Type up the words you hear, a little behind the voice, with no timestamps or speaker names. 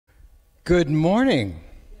Good morning.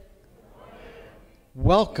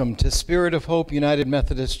 Welcome to Spirit of Hope United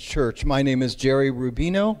Methodist Church. My name is Jerry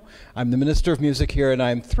Rubino. I'm the Minister of Music here, and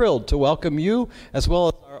I'm thrilled to welcome you, as well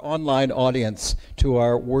as our online audience, to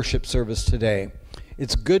our worship service today.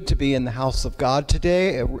 It's good to be in the house of God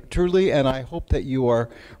today, truly, and I hope that you are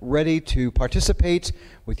ready to participate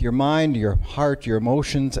with your mind, your heart, your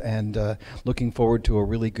emotions, and looking forward to a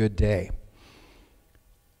really good day.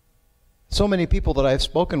 So many people that I've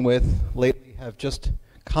spoken with lately have just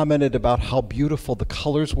commented about how beautiful the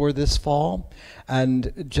colors were this fall,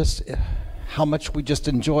 and just how much we just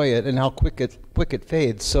enjoy it and how quick it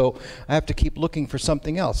fades. So I have to keep looking for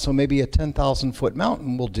something else. So maybe a 10,000-foot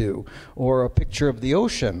mountain will do, or a picture of the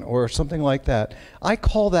ocean, or something like that. I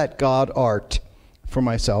call that God art for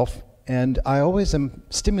myself, and I always am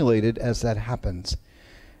stimulated as that happens.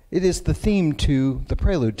 It is the theme to the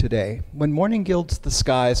prelude today. When morning gilds the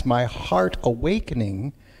skies, my heart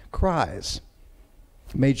awakening cries.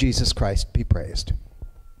 May Jesus Christ be praised.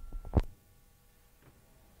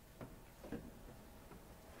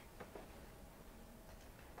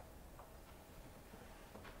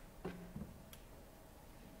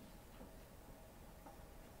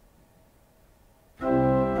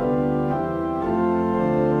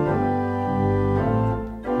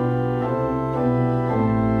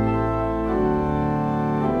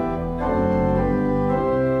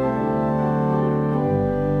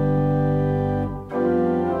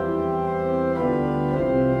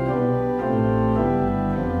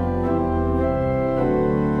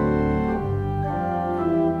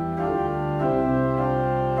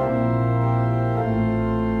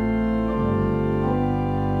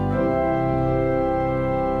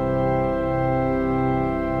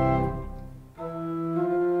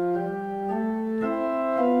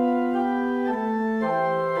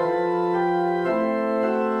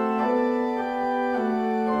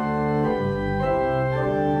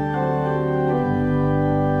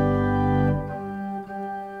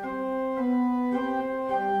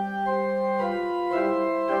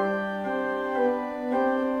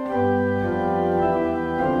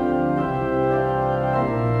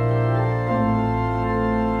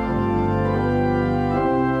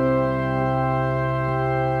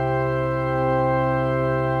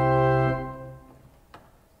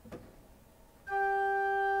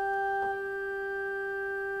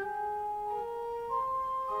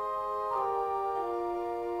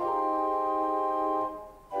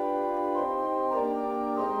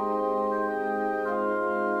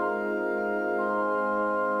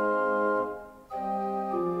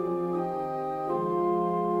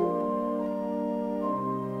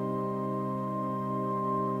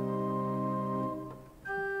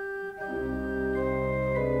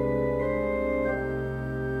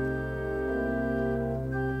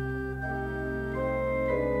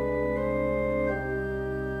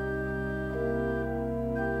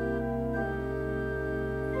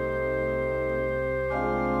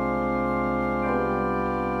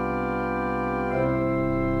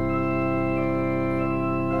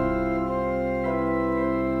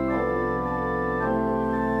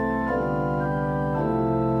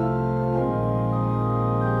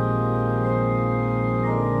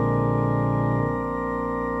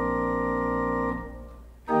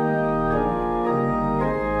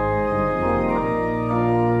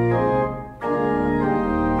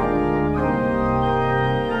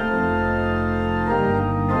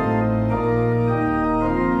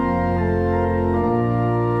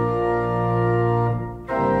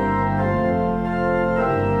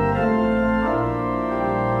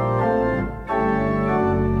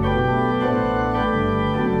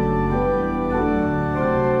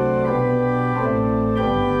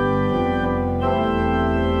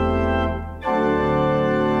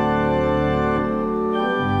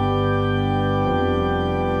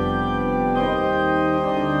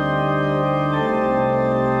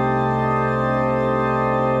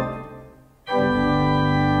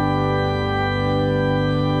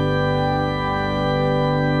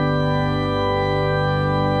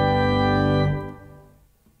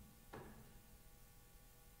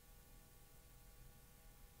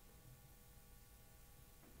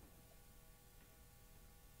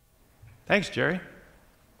 Thanks, Jerry.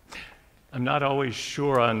 I'm not always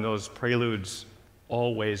sure on those preludes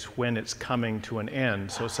always when it's coming to an end,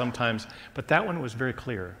 so sometimes, but that one was very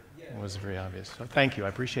clear. It was very obvious. So thank you, I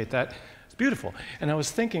appreciate that. It's beautiful. And I was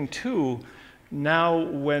thinking too, now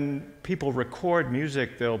when people record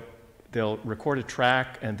music, they'll record a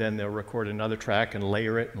track and then they'll record another track and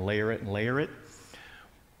layer it and layer it and layer it.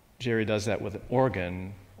 Jerry does that with an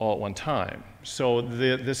organ all at one time. So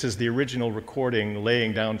this is the original recording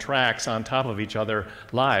laying down tracks on top of each other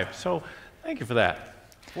live. So thank you for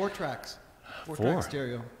that. 4 tracks. 4 Four. track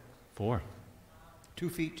stereo. 4. 2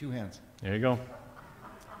 feet, 2 hands. There you go.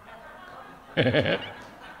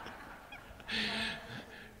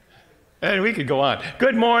 And we could go on.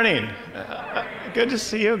 Good morning. Good to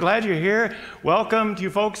see you. Glad you're here. Welcome to you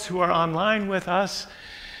folks who are online with us.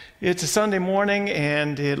 It's a Sunday morning,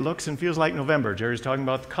 and it looks and feels like November. Jerry's talking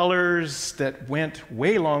about the colors that went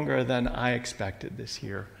way longer than I expected this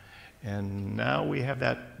year. And now we have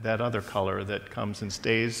that other color that comes and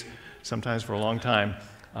stays sometimes for a long time.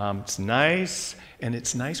 It's nice, and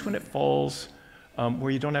it's nice when it falls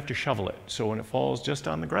where you don't have to shovel it. So when it falls just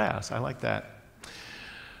on the grass, I like that.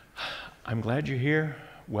 I'm glad you're here.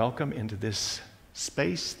 Welcome into this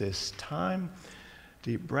space, this time.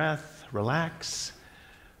 Deep breath, relax.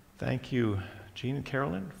 Thank you, Gene and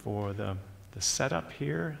Carolyn, for the setup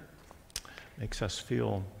here. Makes us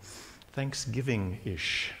feel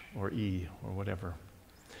Thanksgiving-ish, or or whatever.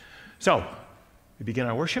 So, we begin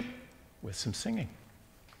our worship with some singing.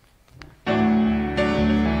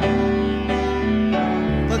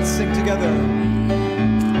 Let's sing together.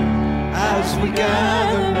 As we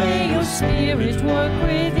gather, may your spirit work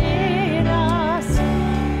within us.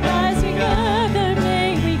 As we gather,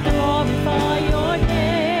 may we glorify your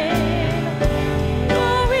name.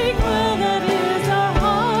 Knowing well that as our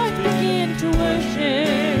hearts begin to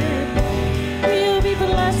worship, we'll be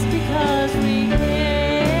blessed because we came.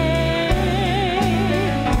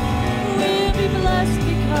 We'll be blessed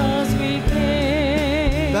because we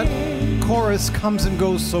came. that chorus comes and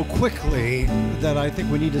goes so quickly that I think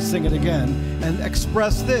we need to sing it again and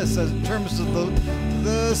express this as in terms of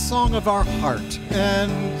the song of our heart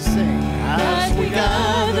and sing. As we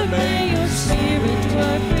gather, may your spirit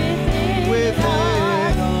work within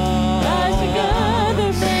us. As we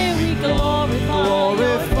gather, may we glorify your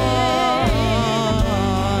name.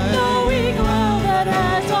 Knowing well that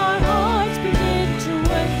as our hearts begin to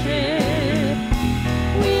worship,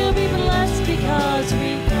 we'll be blessed because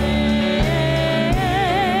we came.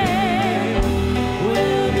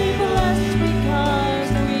 We'll be blessed because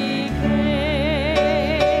we came.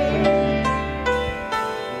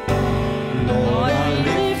 Lord, we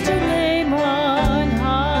lift your name on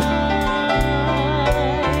high.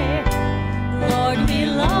 Lord, we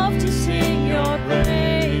love to sing your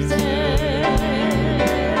praises.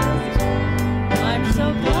 I'm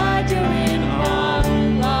so glad you're in our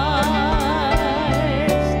lives.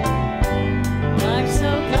 I'm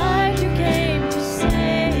so glad you came to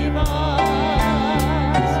save us.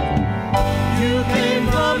 You came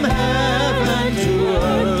from heaven to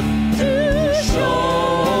earth to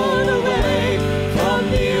show the way from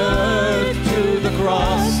the earth to the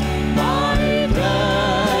cross. My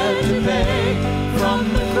debt to pay from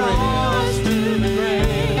the cross to the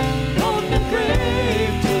grave, From the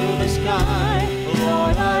grave to the sky,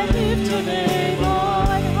 Lord, I lift your name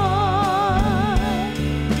on high.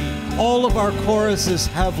 All of our choruses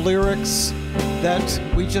have lyrics that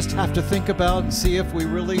we just have to think about and see if we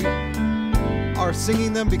really are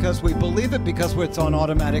singing them because we believe it, because it's on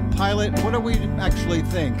automatic pilot. What do we actually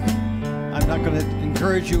think? I'm not going to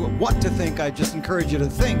encourage you what to think, I just encourage you to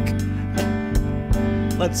think.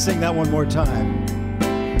 Let's sing that one more time.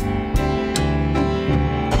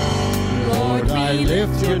 Lord, we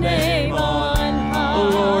lift your name on high.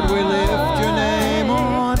 Lord, we lift your name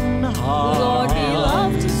on high. Lord, we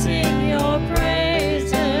love to sing your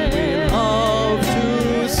praises. We love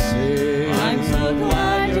to sing. I'm so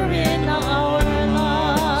glad you're in our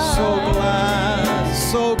lives. So glad,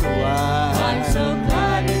 so glad. I'm so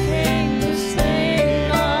glad you came to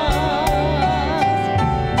save us.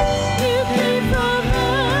 You came from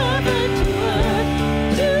heaven to earth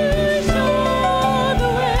to show the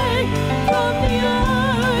way from the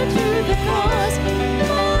earth to the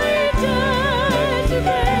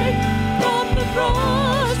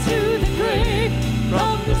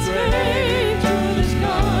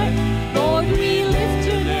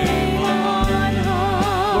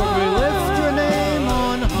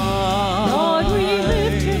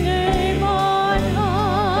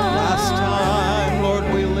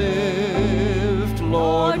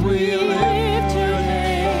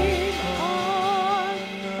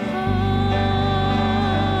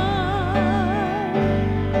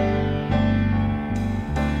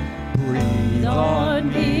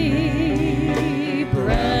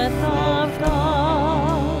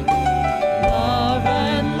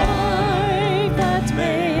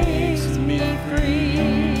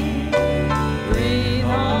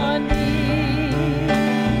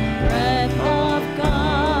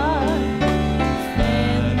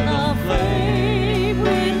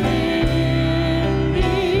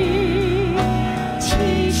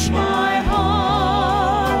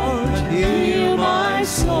my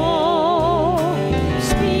soul.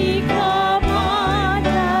 Speak the mind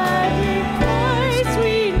that in Christ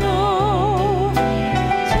we know.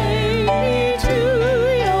 Take me to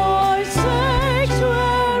your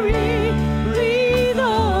sanctuary. Breathe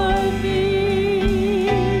on me.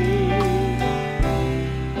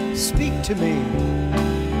 Speak to me.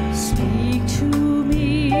 Speak to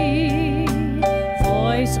me,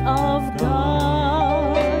 voice of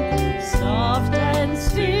God, soft and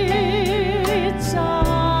still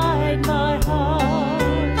inside my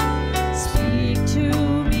heart. Speak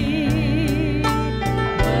to me,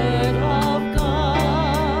 word of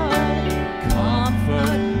God,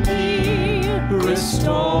 comfort me,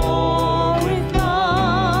 restore with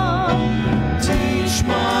love. Teach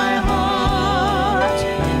my heart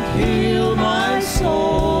and heal my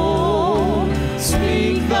soul.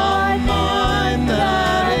 Speak thy mind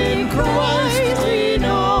that in Christ we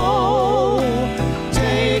know.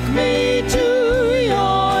 Take me to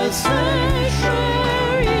your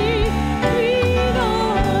sanctuary. Breathe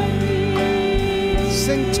on me.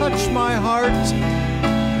 Sing, touch my heart.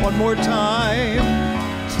 One more time.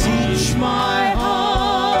 Teach my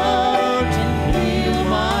heart and heal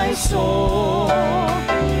my soul.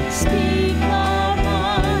 Speak the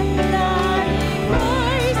mind that in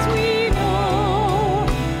Christ we know.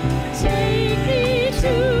 Take me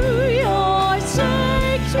to your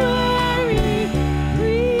sanctuary.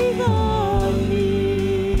 Breathe on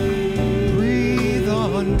me. breathe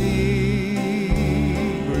on me.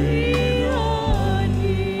 Breathe on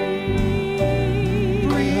me.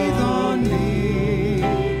 Breathe on me.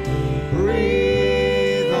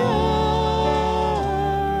 Breathe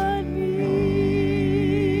on me.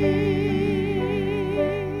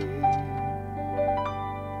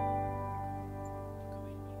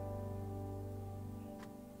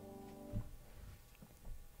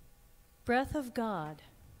 Breath of God,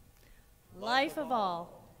 life of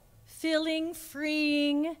all, filling,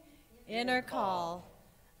 freeing, inner call,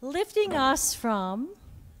 lifting us from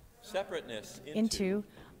Separateness into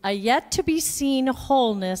a yet to be seen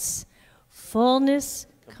wholeness, fullness,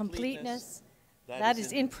 completeness that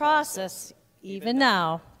is in process even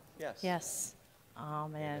now. Yes. Yes.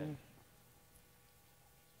 Amen.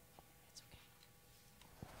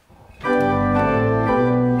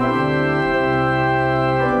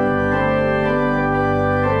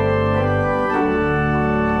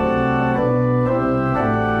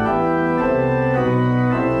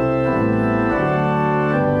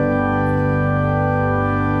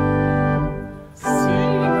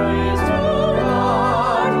 Sing praise to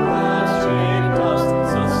God who has shaped us,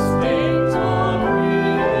 sustains all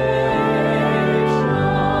creation.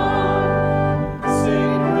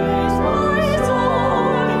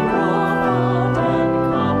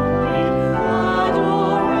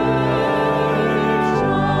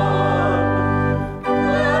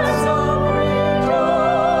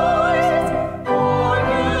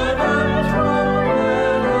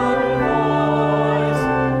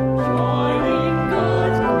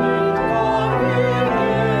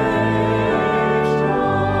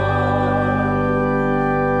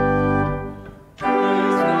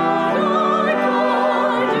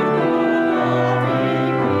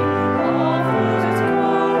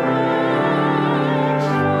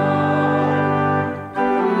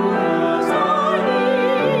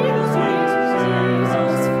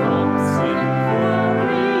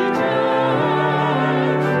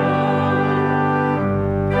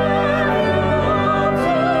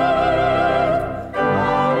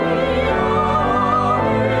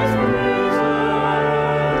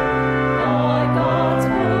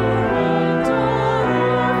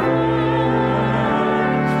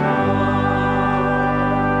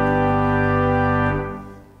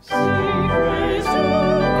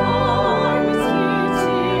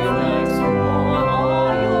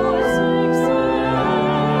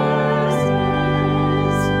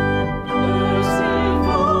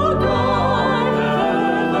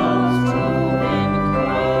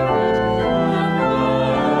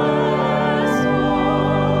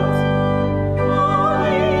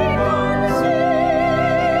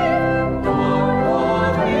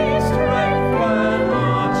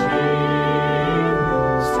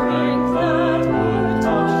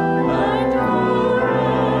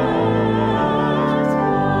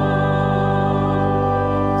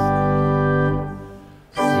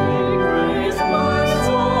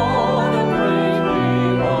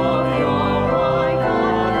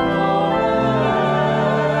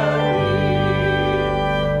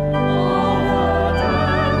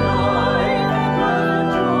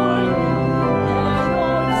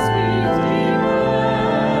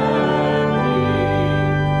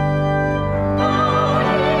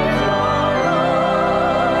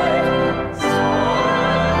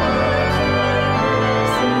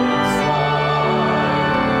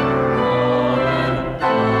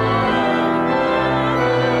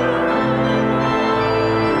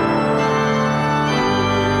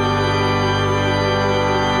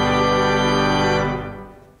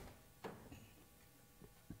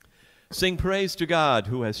 sing praise to God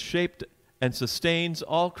who has shaped and sustains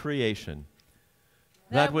all creation.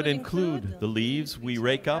 That would include the leaves we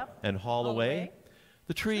rake up and haul away,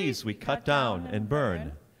 the trees we cut down and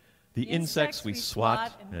burn, the insects we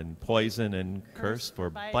swat and poison and curse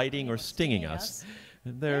for biting or stinging us.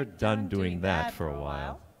 They're done doing that for a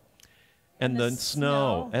while. And the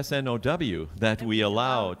snow, S-N-O-W, that we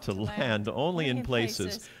allow to land only in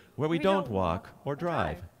places where we don't walk or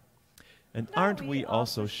drive. And aren't we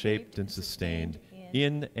also shaped and sustained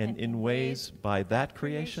in and in ways by that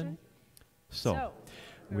creation? So,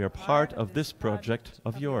 we are part of this project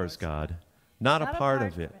of yours, God, not a part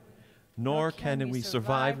of it, nor can we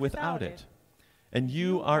survive without it. And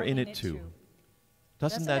you are in it too.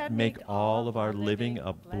 Doesn't that make all of our living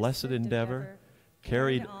a blessed endeavor,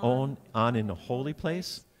 carried on in a holy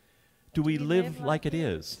place? Do we live like it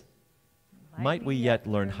is? Might we yet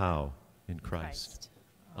learn how in Christ?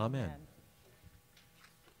 Amen.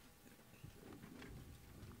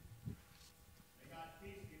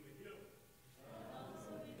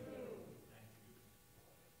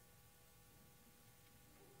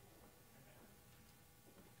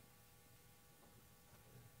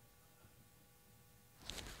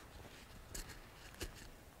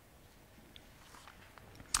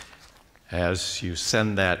 As you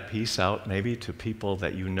send that peace out maybe to people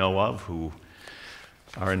that you know of who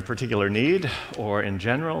are in particular need, or in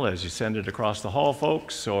general, as you send it across the hall,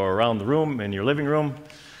 folks, or around the room, in your living room,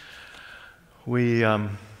 we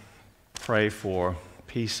pray for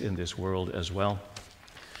peace in this world as well.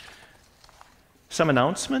 Some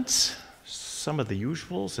announcements, some of the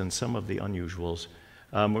usuals and some of the unusuals.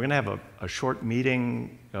 We're going to have a short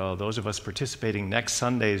meeting, those of us participating next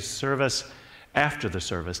Sunday's service, after the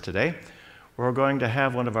service today. We're going to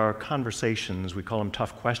have one of our conversations. We call them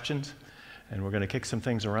tough questions, and we're going to kick some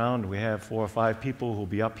things around. We have 4 or 5 people who will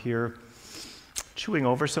be up here chewing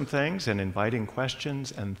over some things and inviting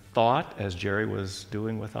questions and thought, as Jerry was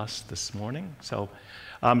doing with us this morning. So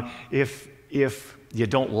if you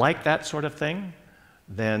don't like that sort of thing,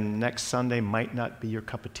 then next Sunday might not be your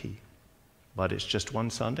cup of tea. But it's just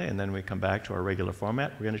one Sunday, and then we come back to our regular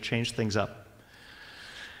format. We're going to change things up.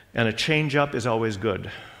 And a change up is always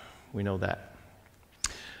good. We know that.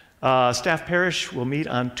 Staff Parish will meet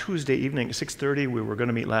on Tuesday evening at 6:30. We were going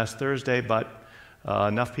to meet last Thursday, but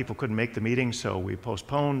enough people couldn't make the meeting, so we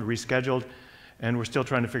postponed, rescheduled, and we're still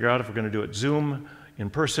trying to figure out if we're going to do it Zoom, in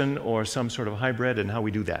person, or some sort of hybrid, and how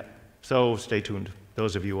we do that. So stay tuned,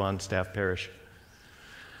 those of you on Staff Parish.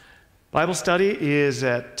 Bible study is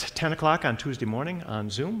at 10 o'clock on Tuesday morning on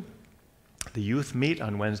Zoom. The youth meet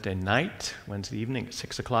on Wednesday night, Wednesday evening at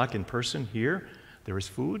 6 o'clock in person here. There is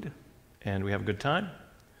food, and we have a good time.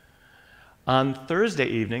 On Thursday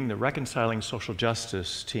evening, the Reconciling Social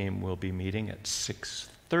Justice team will be meeting at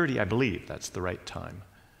 6:30, I believe that's the right time.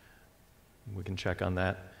 We can check on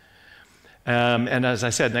that. And as I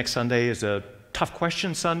said, next Sunday is a Tough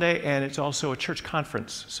Question Sunday, and it's also a church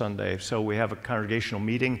conference Sunday. So we have a congregational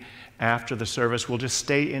meeting after the service. We'll just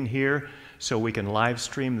stay in here so we can live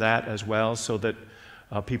stream that as well, so that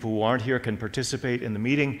people who aren't here can participate in the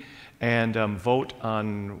meeting and vote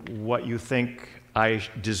on what you think I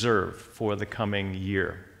deserve for the coming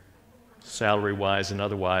year, salary-wise and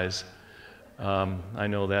otherwise. I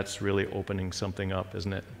know that's really opening something up,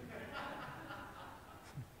 isn't it?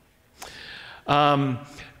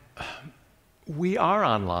 We are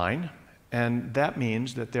online, and that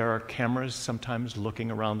means that there are cameras sometimes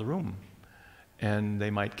looking around the room, and they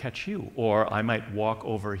might catch you, or I might walk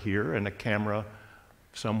over here and a camera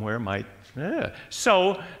somewhere might,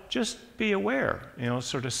 So just be aware,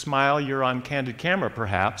 sort of smile, you're on candid camera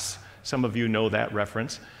perhaps. Some of you know that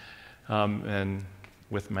reference. And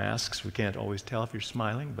with masks, we can't always tell if you're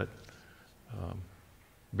smiling, but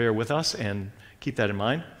bear with us and keep that in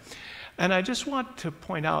mind. And I just want to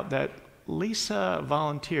point out that Lisa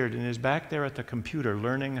volunteered and is back there at the computer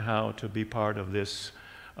learning how to be part of this,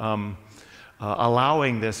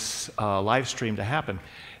 allowing this live stream to happen.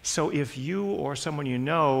 So if you or someone you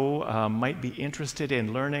know might be interested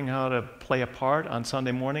in learning how to play a part on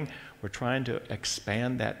Sunday morning, we're trying to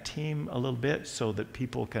expand that team a little bit so that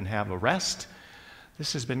people can have a rest.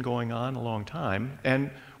 This has been going on a long time, and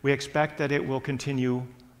we expect that it will continue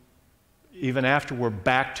even after we're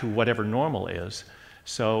back to whatever normal is.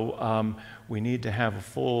 So we need to have a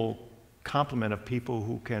full complement of people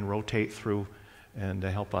who can rotate through and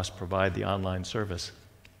help us provide the online service.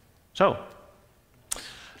 So,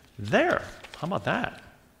 there. How about that?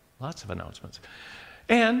 Lots of announcements.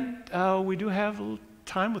 And we do have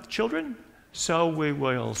time with children, so we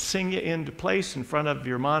will sing you into place in front of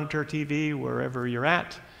your monitor TV, wherever you're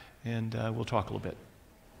at, and we'll talk a little bit.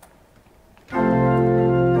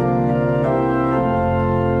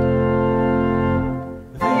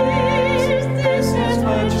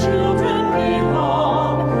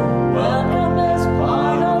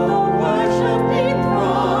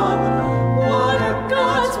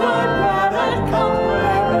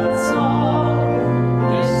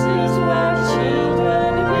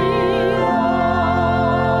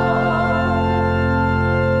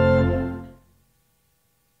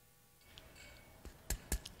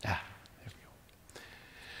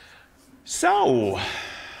 So,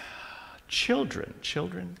 children,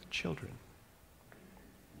 children, children.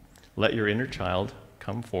 Let your inner child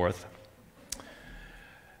come forth.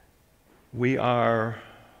 We are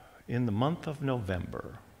in the month of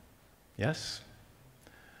November, yes?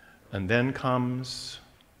 And then comes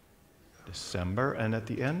December, and at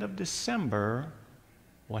the end of December,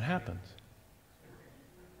 what happens?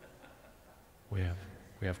 We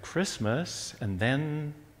have Christmas, and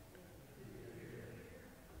then,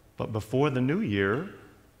 but before the new year,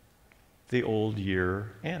 the old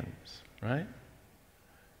year ends, right?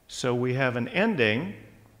 So we have an ending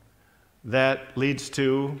that leads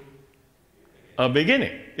to a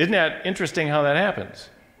beginning. Isn't that interesting how that happens?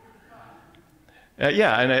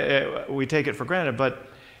 Yeah, and we take it for granted, but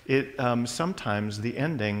sometimes the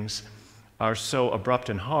endings are so abrupt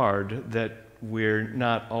and hard that we're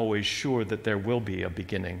not always sure that there will be a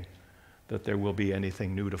beginning, that there will be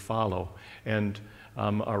anything new to follow. And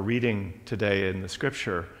our reading today in the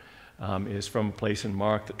scripture is from a place in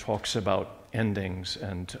Mark that talks about endings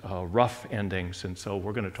and rough endings, and so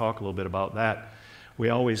we're going to talk a little bit about that. We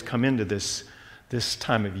always come into this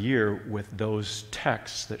time of year with those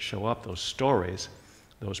texts that show up, those stories,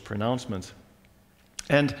 those pronouncements.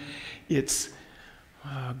 And it's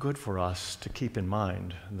good for us to keep in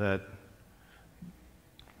mind that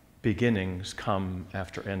beginnings come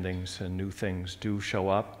after endings and new things do show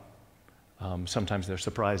up. Sometimes they're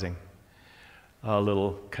surprising. A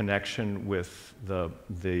little connection with the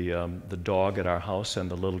dog at our house and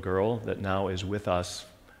the little girl that now is with us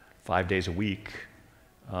 5 days a week,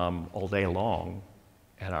 all day long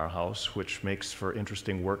at our house, which makes for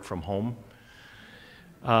interesting work from home.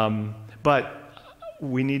 But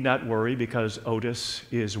we need not worry because Otis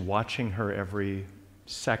is watching her every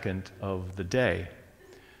second of the day.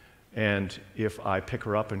 And if I pick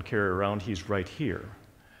her up and carry her around, he's right here.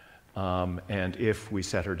 And if we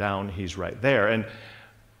set her down, he's right there. And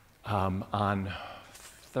on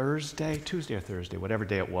Tuesday or Thursday, whatever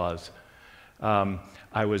day it was,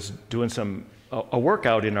 I was doing a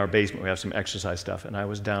workout in our basement. We have some exercise stuff, and I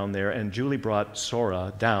was down there, and Julie brought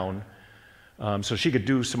Sora down so she could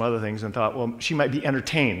do some other things, and thought, well, she might be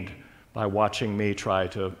entertained by watching me try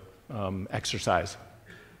to exercise.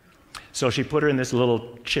 So she put her in this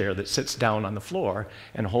little chair that sits down on the floor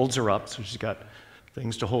and holds her up, so she's got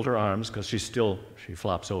things to hold her arms, because she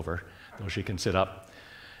flops over, though she can sit up.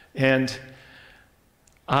 And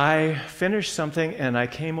I finished something, and I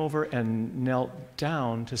came over and knelt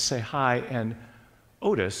down to say hi, and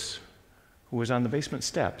Otis, who was on the basement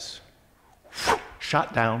steps,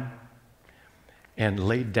 shot down and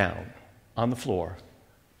laid down on the floor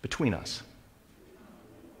between us.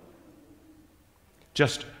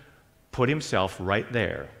 Just put himself right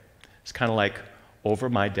there. It's kind of like over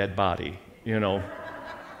my dead body, you know.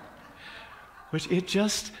 Which it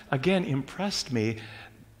just, again, impressed me.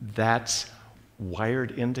 That's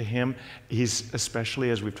wired into him. He's, especially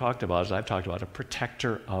as we've talked about, as I've talked about, a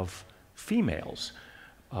protector of females,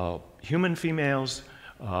 human females,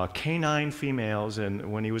 canine females. And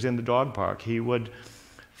when he was in the dog park, he would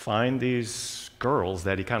find these girls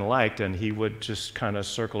that he kind of liked, and he would just kind of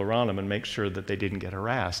circle around them and make sure that they didn't get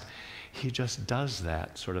harassed. He just does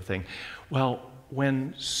that sort of thing. Well,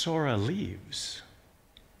 when Sora leaves,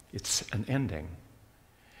 it's an ending.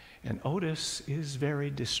 And Otis is very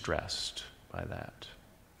distressed by that,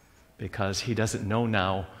 because he doesn't know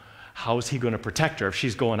now how is he going to protect her if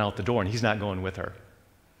she's going out the door and he's not going with her.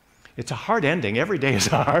 It's a hard ending. Every day is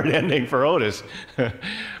a hard ending for Otis.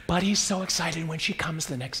 But he's so excited when she comes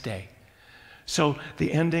the next day. So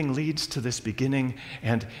the ending leads to this beginning,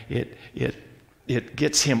 and it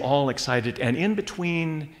gets him all excited, and in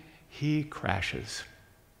between, he crashes.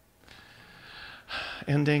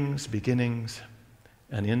 Endings, beginnings,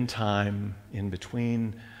 and in time, in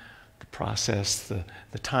between the process,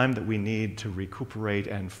 the time that we need to recuperate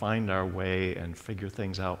and find our way and figure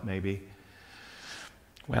things out maybe,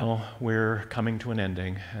 well, we're coming to an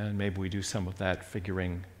ending, and maybe we do some of that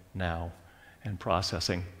figuring now and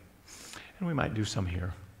processing. And we might do some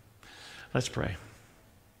here. Let's pray.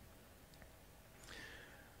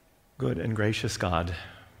 Good and gracious God,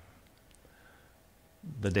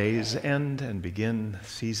 the days end and begin,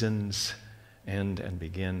 seasons end and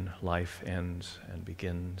begin, life ends and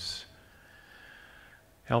begins.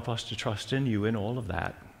 Help us to trust in you in all of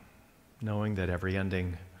that, knowing that every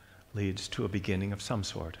ending leads to a beginning of some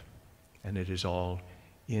sort, and it is all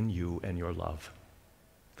in you and your love.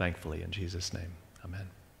 Thankfully, in Jesus' name, amen.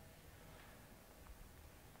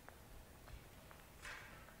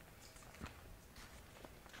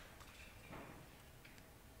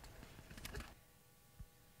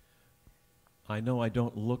 I know I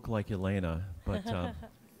don't look like Elena, but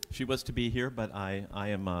She was to be here, but I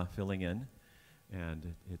am filling in,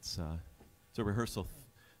 and it's a rehearsal,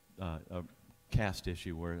 a cast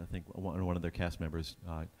issue where I think one of their cast members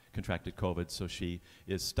contracted COVID, so she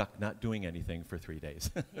is stuck not doing anything for 3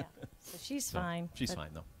 days. Yeah, so she's fine. She's fine,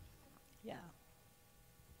 though. Yeah.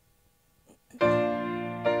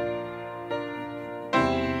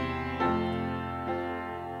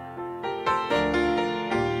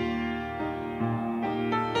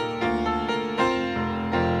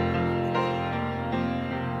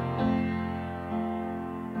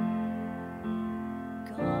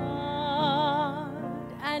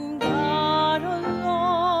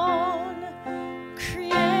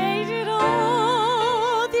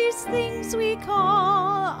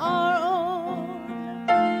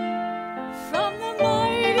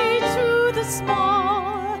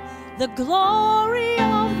 The glory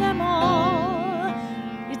of them all,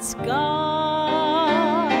 it's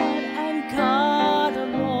God and God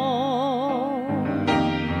alone.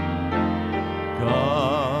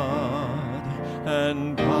 God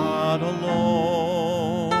and God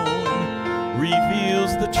alone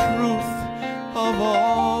reveals the truth of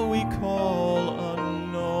all we call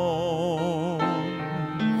unknown.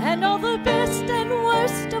 And all the best and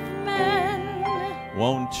worst of men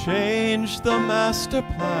won't change the master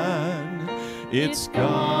plan. It's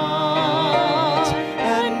God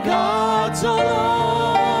and God's alone.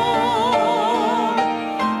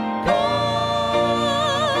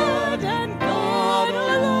 God and God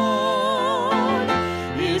alone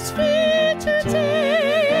is fit to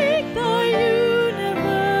take the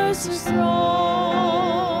universe's throne.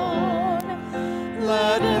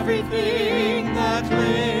 Let everything that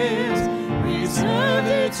lives reserve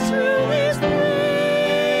its truest praise.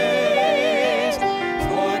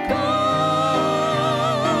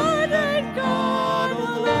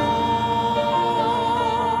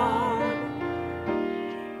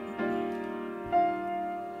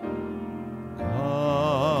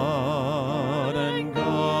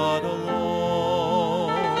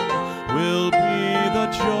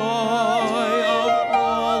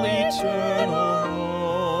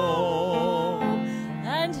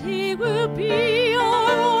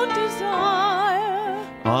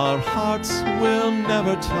 Will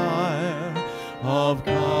never tire of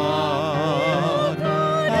God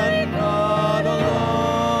and God alone.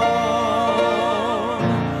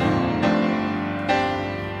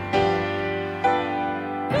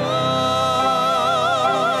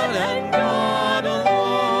 God and God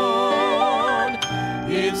alone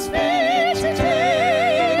is fit to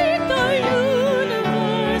take the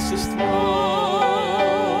universe's throne.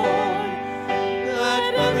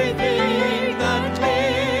 Let everything that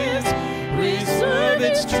lives reserve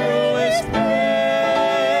its truest praise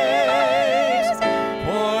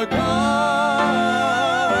for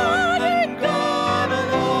God and God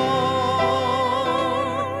alone.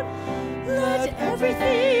 Let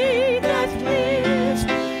everything that lives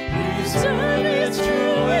reserve its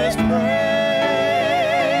truest praise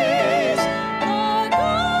for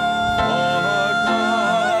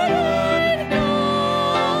God and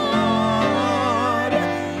God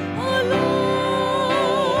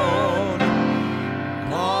alone.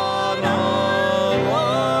 God alone.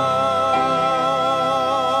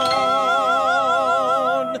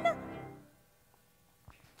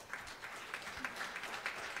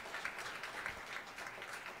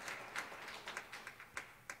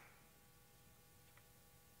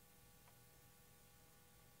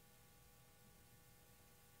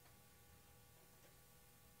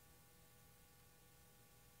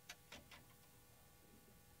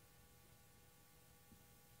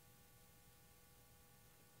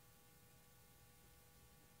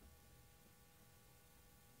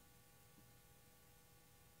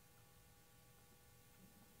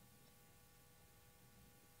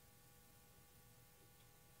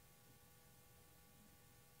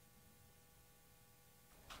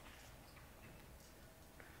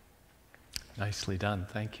 Nicely done,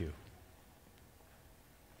 thank you.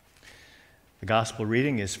 The gospel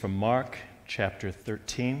reading is from Mark chapter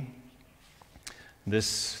 13.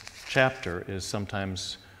 This chapter is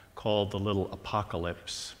sometimes called the little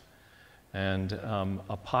apocalypse. And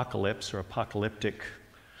apocalypse or apocalyptic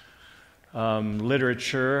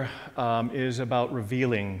literature is about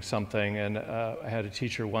revealing something. And I had a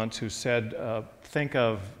teacher once who said, think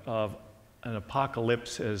of an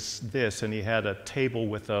apocalypse as this, and he had a table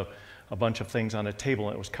with a bunch of things on a table,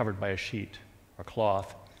 and it was covered by a sheet or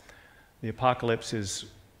cloth. The apocalypse is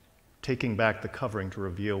taking back the covering to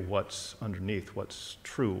reveal what's underneath, what's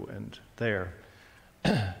true and there.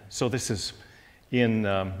 So this is in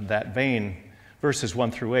that vein, verses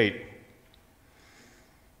 1 through 8.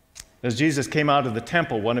 As Jesus came out of the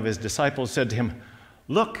temple, one of his disciples said to him,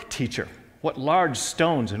 "Look, teacher, what large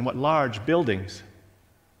stones and what large buildings."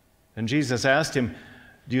 And Jesus asked him,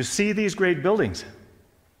 "Do you see these great buildings?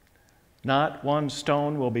 Not one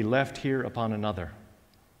stone will be left here upon another.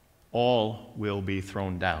 All will be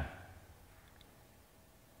thrown down."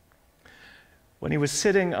 When he was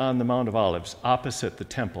sitting on the Mount of Olives opposite the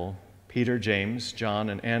temple, Peter, James, John,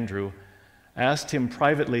 and Andrew asked him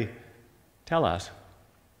privately, "Tell us,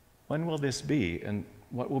 when will this be, and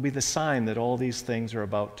what will be the sign that all these things are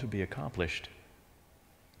about to be accomplished?"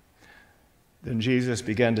 Then Jesus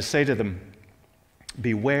began to say to them,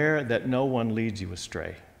 "Beware that no one leads you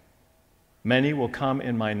astray. Many will come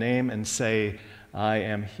in my name and say, 'I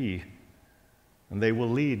am he,' and they will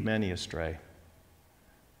lead many astray.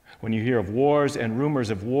 When you hear of wars and rumors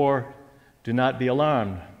of war, do not be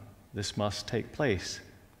alarmed. This must take place,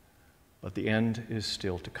 but the end is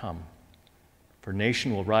still to come. For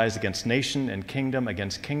nation will rise against nation and kingdom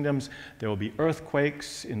against kingdoms. There will be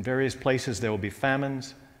earthquakes in various places. There will be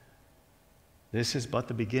famines. This is but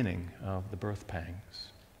the beginning of the birth pangs."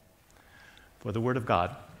 For the word of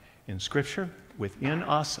God in Scripture, within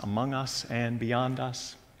us, among us, and beyond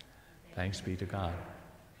us, thanks be to God.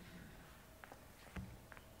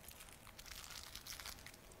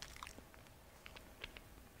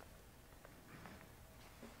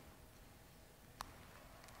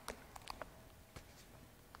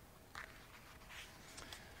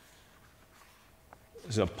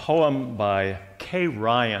 There's a poem by Kay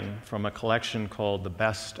Ryan from a collection called The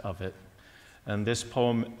Best of It. And this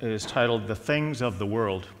poem is titled "The Things of the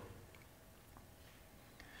World."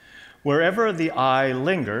 Wherever the eye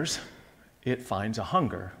lingers, it finds a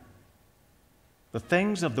hunger. The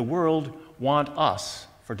things of the world want us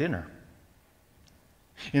for dinner.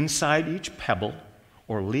 Inside each pebble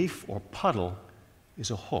or leaf or puddle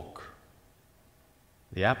is a hook.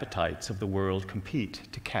 The appetites of the world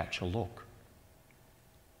compete to catch a look.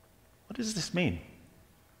 What does this mean?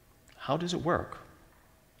 How does it work?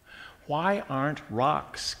 Why aren't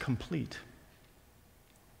rocks complete?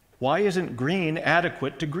 Why isn't green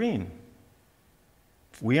adequate to green?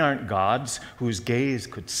 We aren't gods whose gaze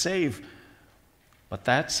could save, but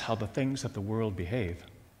that's how the things of the world behave.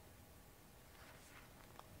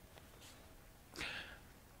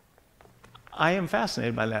 I am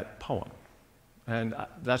fascinated by that poem. And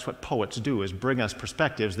that's what poets do, is bring us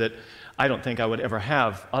perspectives that I don't think I would ever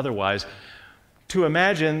have otherwise. To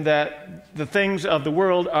imagine that the things of the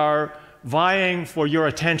world are vying for your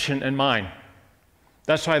attention and mine.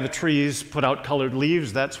 That's why the trees put out colored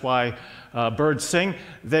leaves. That's why birds sing.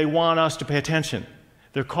 They want us to pay attention.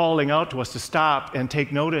 They're calling out to us to stop and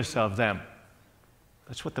take notice of them.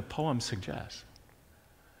 That's what the poem suggests.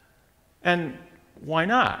 And why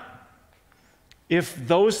not? If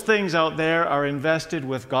those things out there are invested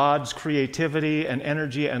with God's creativity and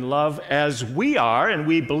energy and love as we are, and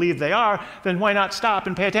we believe they are, then why not stop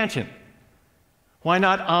and pay attention? Why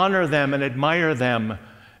not honor them and admire them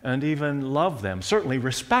and even love them, certainly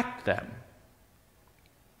respect them?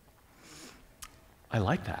 I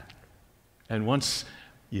like that. And once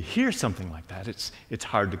you hear something like that, it's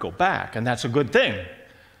hard to go back, and that's a good thing.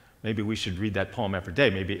 Maybe we should read that poem every day.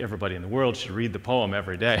 Maybe everybody in the world should read the poem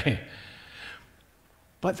every day.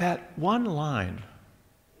 But that one line,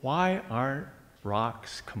 "Why aren't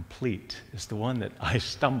rocks complete?" is the one that I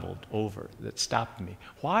stumbled over, that stopped me.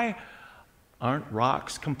 Why aren't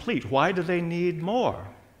rocks complete? Why do they need more?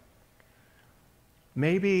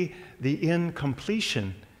 Maybe the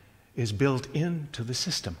incompletion is built into the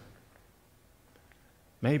system.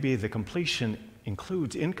 Maybe the completion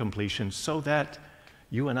includes incompletion so that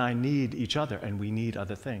you and I need each other, and we need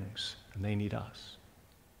other things, and they need us.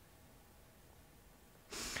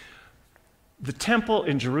 The temple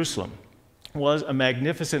in Jerusalem was a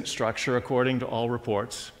magnificent structure, according to all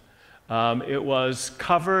reports. It was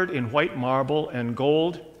covered in white marble and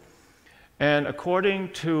gold, and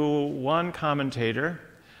according to one commentator,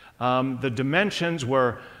 the dimensions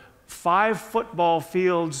were 5 football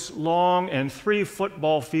fields long and 3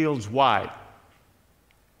 football fields wide.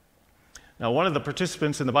 Now, one of the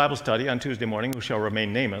participants in the Bible study on Tuesday morning, who shall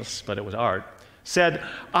remain nameless, but it was Art, said,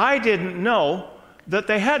 "I didn't know that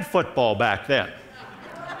they had football back then."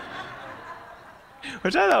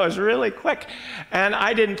 Which I thought was really quick. And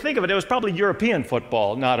I didn't think of it. It was probably European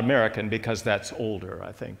football, not American, because that's older,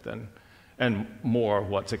 I think, and more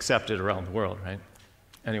what's accepted around the world, right?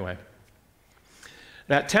 Anyway,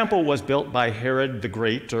 that temple was built by Herod the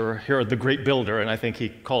Great, or Herod the Great Builder, and I think he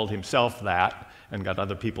called himself that and got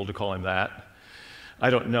other people to call him that. I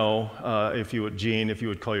don't know if you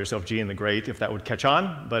would call yourself Gene the Great, if that would catch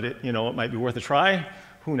on, but it might be worth a try.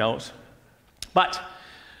 Who knows? But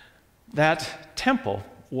that temple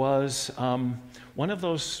was one of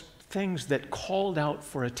those things that called out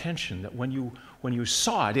for attention, that when you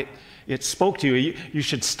saw it, it spoke to you. You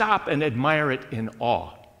should stop and admire it in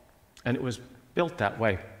awe. And it was built that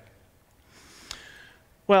way.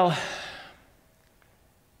 Well,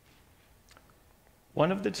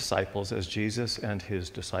 one of the disciples, as Jesus and his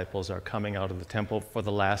disciples are coming out of the temple for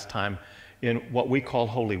the last time in what we call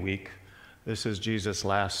Holy Week, this is Jesus'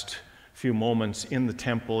 last few moments in the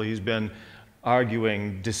temple. He's been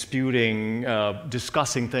arguing, disputing,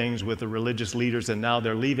 discussing things with the religious leaders, and now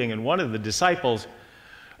they're leaving. And one of the disciples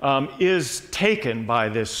is taken by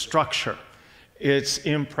this structure. It's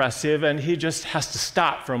impressive, and he just has to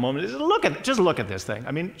stop for a moment. Just look at this thing.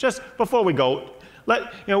 I mean, just before we go,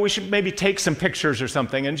 we should maybe take some pictures or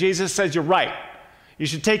something. And Jesus says, you're right. You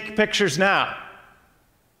should take pictures now,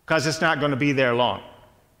 because it's not going to be there long.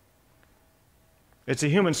 It's a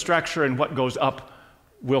human structure, and what goes up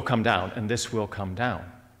will come down, and this will come down.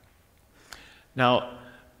 Now,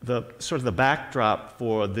 the backdrop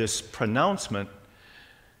for this pronouncement,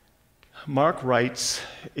 Mark writes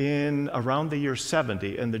in around the year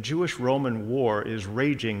 70, and the Jewish-Roman War is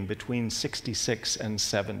raging between 66 and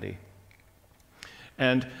 70.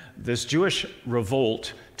 And this Jewish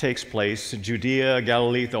revolt takes place. Judea,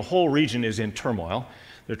 Galilee, the whole region is in turmoil.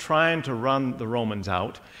 They're trying to run the Romans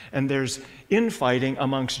out. And there's infighting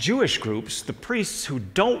amongst Jewish groups, the priests who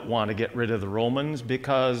don't want to get rid of the Romans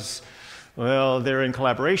because, well, they're in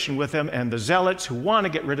collaboration with them, and the zealots who want to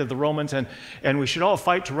get rid of the Romans, and we should all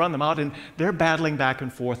fight to run them out. And they're battling back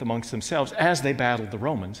and forth amongst themselves as they battle the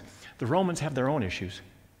Romans. The Romans have their own issues.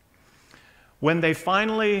 When they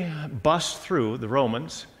finally bust through the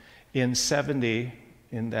Romans in 70,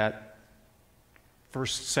 in that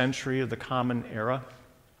first century of the Common Era,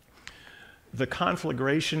 the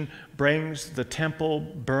conflagration brings the temple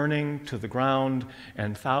burning to the ground,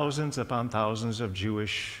 and thousands upon thousands of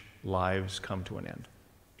Jewish lives come to an end.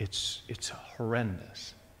 It's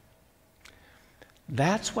horrendous.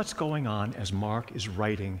 That's what's going on as Mark is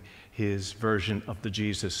writing his version of the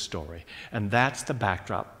Jesus story. And that's the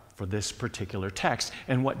backdrop for this particular text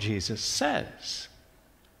and what Jesus says.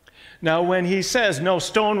 Now, when he says, no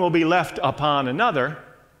stone will be left upon another,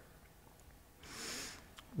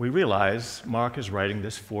 we realize Mark is writing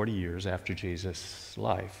this 40 years after Jesus'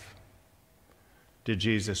 life. Did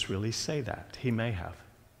Jesus really say that? He may have.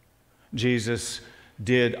 Jesus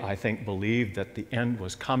did, I think, believe that the end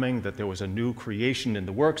was coming, that there was a new creation in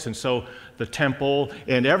the works, and so the temple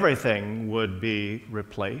and everything would be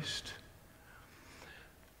replaced.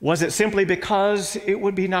 Was it simply because it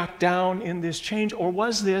would be knocked down in this change, or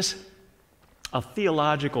was this a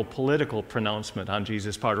theological, political pronouncement on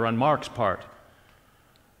Jesus' part or on Mark's part?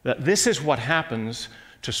 That this is what happens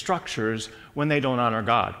to structures when they don't honor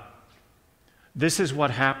God. This is what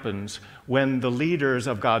happens when the leaders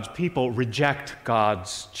of God's people reject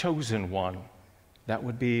God's chosen one. That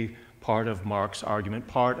would be part of Mark's argument,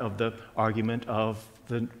 part of the argument of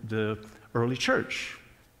the early church,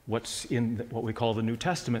 what's in what we call the New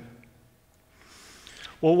Testament.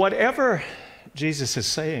 Well, whatever Jesus is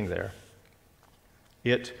saying there,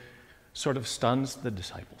 it sort of stuns the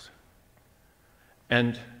disciples.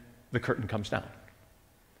 And the curtain comes down.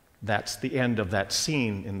 That's the end of that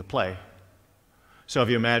scene in the play. So if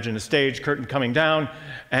you imagine a stage curtain coming down,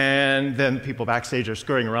 and then people backstage are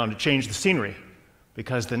scurrying around to change the scenery,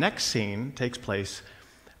 because the next scene takes place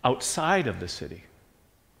outside of the city,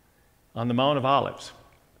 on the Mount of Olives,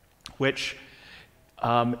 which,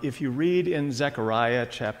 if you read in Zechariah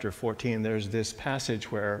chapter 14, there's this passage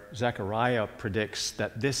where Zechariah predicts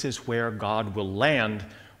that this is where God will land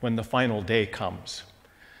when the final day comes.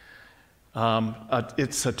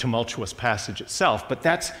 It's a tumultuous passage itself, but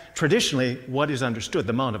that's traditionally what is understood.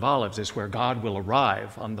 The Mount of Olives is where God will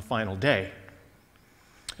arrive on the final day.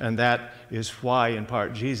 And that is why, in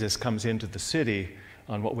part, Jesus comes into the city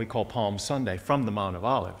on what we call Palm Sunday from the Mount of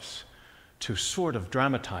Olives to sort of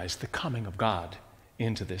dramatize the coming of God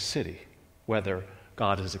into this city, whether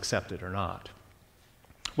God is accepted or not.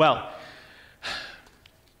 Well,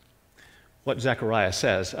 what Zechariah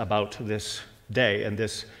says about this day and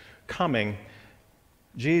this coming,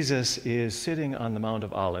 Jesus is sitting on the Mount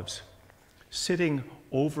of Olives, sitting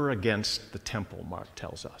over against the temple, Mark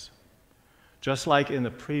tells us. Just like in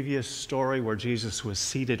the previous story where Jesus was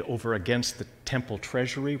seated over against the temple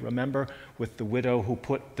treasury, remember, with the widow who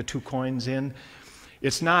put the 2 coins in?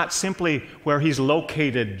 It's not simply where he's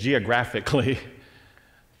located geographically.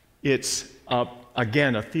 It's,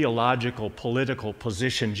 again, a theological, political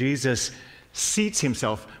position. Jesus seats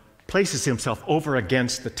himself, places himself over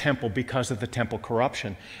against the temple because of the temple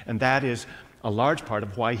corruption. And that is a large part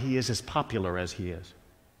of why he is as popular as he is.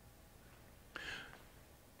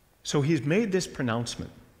 So he's made this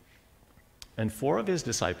pronouncement. And 4 of his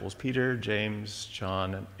disciples, Peter, James,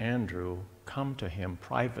 John, and Andrew, come to him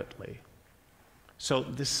privately. So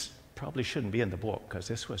this probably shouldn't be in the book, because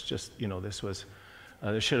this was just,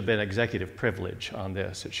 there should have been executive privilege on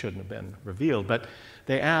this. It shouldn't have been revealed. But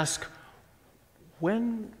they ask,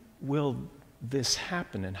 when will this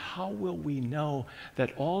happen, and how will we know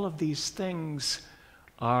that all of these things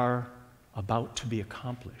are about to be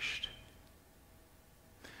accomplished?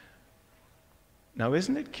 Now,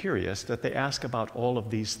 isn't it curious that they ask about all of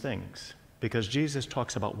these things? Because Jesus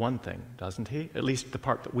talks about one thing, doesn't he? At least the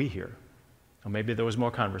part that we hear. Or maybe there was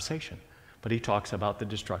more conversation, but he talks about the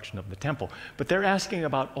destruction of the temple. But they're asking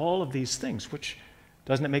about all of these things, which,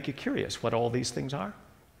 doesn't it make you curious what all these things are?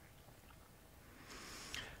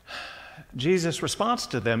 Jesus' response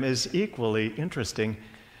to them is equally interesting.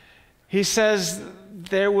 He says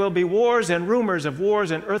there will be wars and rumors of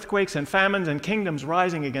wars and earthquakes and famines and kingdoms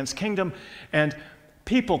rising against kingdom and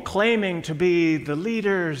people claiming to be the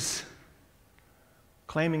leaders,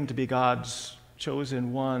 claiming to be God's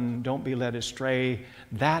chosen one. Don't be led astray.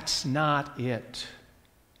 That's not it.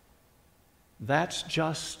 That's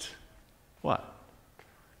just what?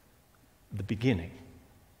 The beginning.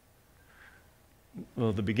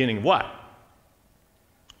 Well, the beginning of what?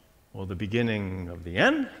 Well, the beginning of the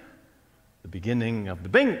end. The beginning of the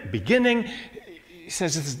beginning. He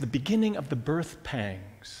says this is the beginning of the birth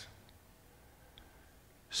pangs.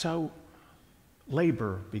 So,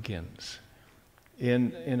 labor begins.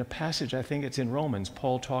 In a passage, I think it's in Romans,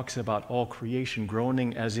 Paul talks about all creation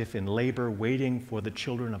groaning as if in labor, waiting for the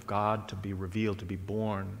children of God to be revealed, to be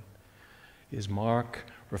born. Is Mark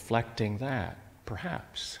reflecting that?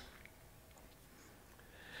 Perhaps.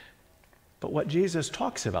 But what Jesus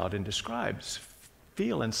talks about and describes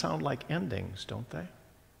feel and sound like endings, don't they?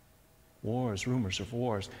 Wars, rumors of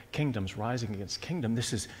wars, kingdoms rising against kingdom.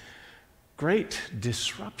 This is great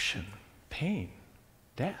disruption, pain,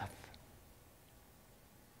 death.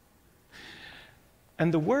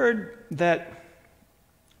 And the word that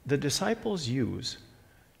the disciples use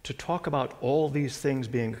to talk about all these things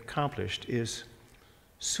being accomplished is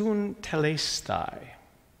soon telestai.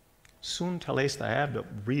 Soon telestai. I have to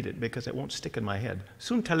read it because it won't stick in my head.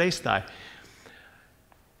 Soon telestai.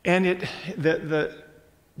 And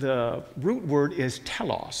the root word is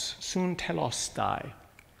telos. Soon telostai.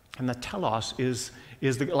 And the telos is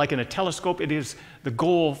like in a telescope, it is the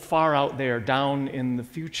goal far out there, down in the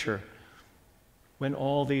future, when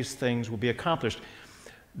all these things will be accomplished.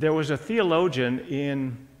 There was a theologian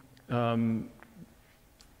in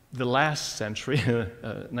the last century,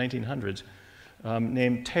 1900s,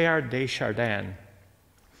 named Teilhard de Chardin,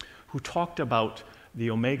 who talked about the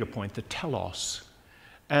omega point, the telos,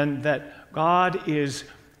 and that God is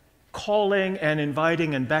calling and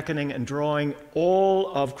inviting and beckoning and drawing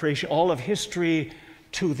all of creation, all of history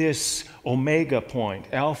to this omega point,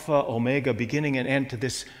 alpha, omega, beginning and end, to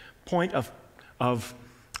this point of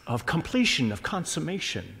completion, of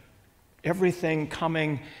consummation. Everything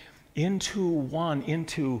coming into one,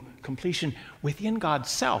 into completion within God's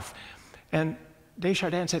self. And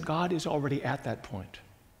Desjardins said God is already at that point,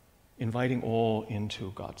 inviting all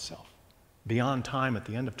into God's self. Beyond time, at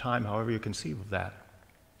the end of time, however you conceive of that.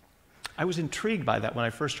 I was intrigued by that when I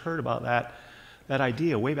first heard about that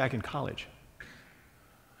idea way back in college.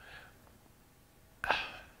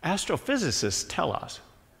 Astrophysicists tell us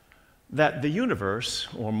that the universe,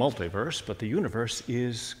 or multiverse, but the universe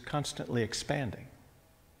is constantly expanding.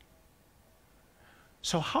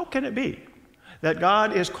 So how can it be that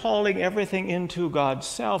God is calling everything into God's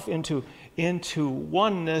self, into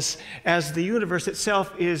oneness, as the universe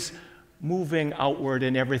itself is moving outward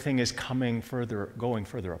and everything is going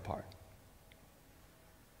further apart?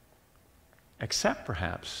 Except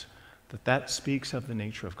perhaps that speaks of the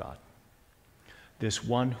nature of God. This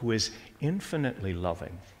one who is infinitely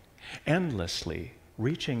loving, endlessly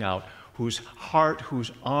reaching out, whose heart,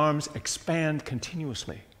 whose arms expand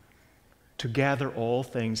continuously to gather all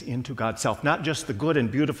things into God's self. Not just the good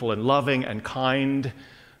and beautiful and loving and kind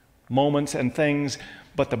moments and things,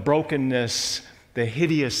 but the brokenness, the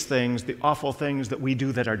hideous things, the awful things that we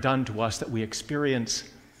do that are done to us, that we experience.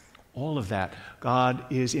 All of that, God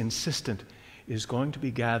is insistent, is going to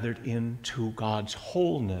be gathered into God's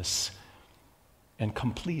wholeness and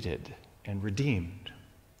completed and redeemed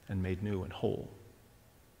and made new and whole.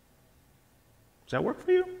 Does that work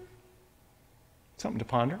for you? Something to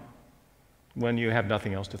ponder when you have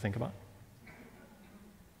nothing else to think about.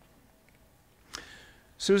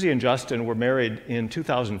 Susie and Justin were married in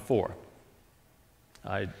 2004.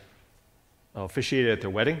 I officiated at their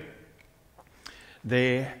wedding.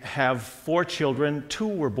 They have 4 children. 2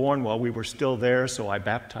 were born while we were still there, so I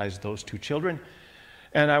baptized those 2 children.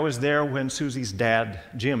 And I was there when Susie's dad,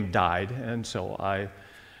 Jim, died, and so I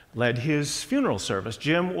led his funeral service.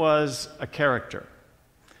 Jim was a character.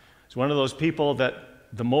 He's one of those people that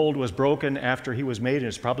the mold was broken after he was made, and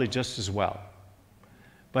it's probably just as well.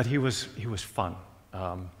 But he was fun.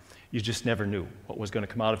 You just never knew what was going to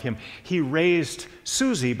come out of him. He raised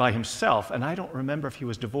Susie by himself, and I don't remember if he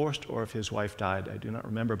was divorced or if his wife died. I do not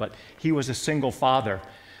remember, but he was a single father.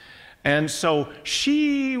 And so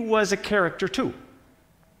she was a character too.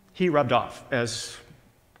 He rubbed off, as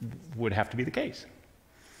would have to be the case.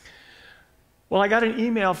 Well, I got an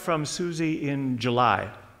email from Susie in July,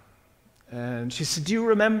 and she said, "Do you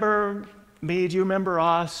remember me? Do you remember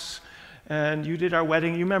us? And you did our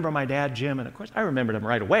wedding. You remember my dad, Jim?" And of course, I remembered him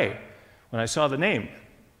right away when I saw the name.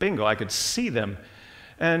 Bingo, I could see them.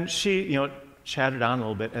 And she, chatted on a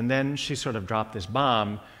little bit, and then she sort of dropped this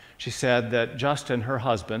bomb. She said that Justin, her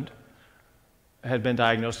husband, had been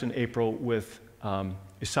diagnosed in April with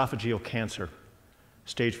esophageal cancer,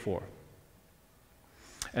 stage 4.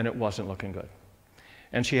 And it wasn't looking good.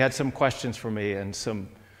 And she had some questions for me and some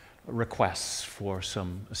requests for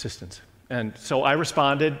some assistance. And so I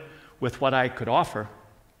responded with what I could offer.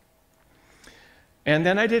 And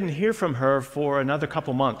then I didn't hear from her for another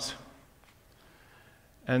couple months.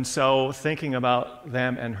 And so, thinking about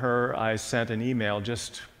them and her, I sent an email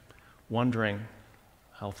just wondering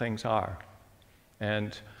how things are.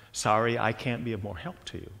 And sorry, I can't be of more help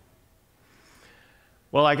to you.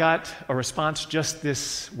 Well, I got a response just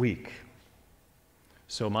this week.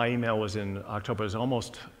 So my email was in October. It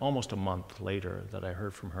was almost a month later that I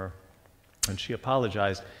heard from her. And she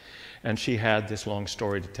apologized. And she had this long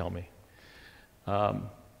story to tell me.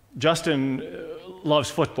 Justin loves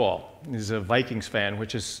football. He's a Vikings fan,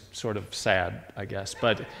 which is sort of sad, I guess.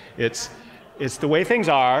 But it's the way things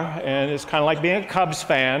are, and it's kind of like being a Cubs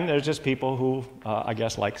fan. There's just people who, I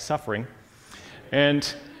guess, like suffering.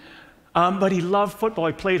 But he loved football.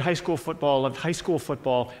 He played high school football, loved high school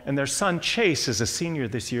football. And their son, Chase, is a senior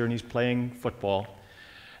this year, and he's playing football.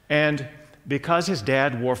 And because his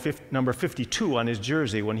dad wore number 52 on his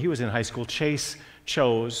jersey when he was in high school, Chase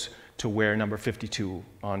chose to wear number 52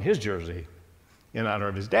 on his jersey in honor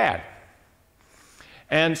of his dad.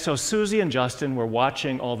 And so Susie and Justin were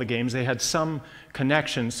watching all the games. They had some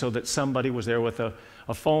connection so that somebody was there with a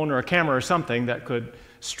phone or a camera or something that could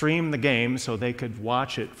stream the game so they could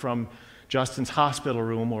watch it from Justin's hospital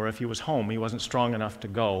room, or if he was home, he wasn't strong enough to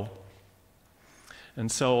go. And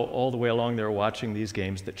so all the way along, they were watching these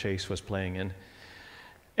games that Chase was playing in.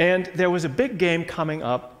 And there was a big game coming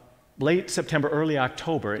up late September, early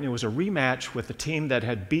October, and it was a rematch with the team that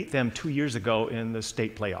had beat them 2 years ago in the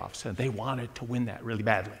state playoffs. And they wanted to win that really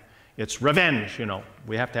badly. It's revenge,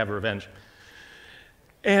 We have to have revenge.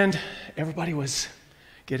 And everybody was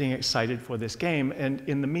getting excited for this game. And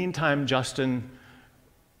in the meantime, Justin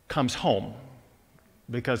comes home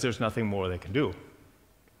because there's nothing more they can do.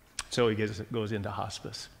 So he goes into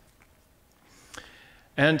hospice.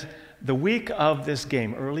 And the week of this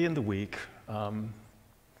game, early in the week,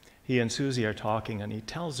 he and Susie are talking, and he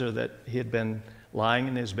tells her that he had been lying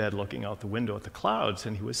in his bed looking out the window at the clouds,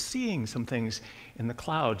 and he was seeing some things in the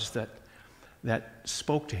clouds that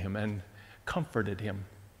spoke to him and comforted him,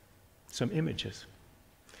 some images.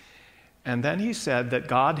 And then he said that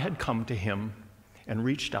God had come to him and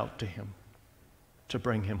reached out to him to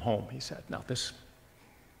bring him home, he said. Now, this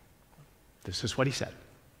is what he said.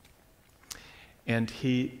 And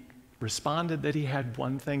he responded that he had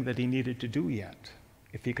one thing that he needed to do yet,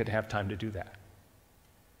 if he could have time to do that.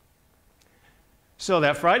 So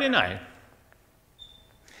that Friday night,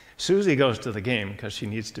 Susie goes to the game because she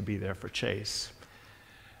needs to be there for Chase.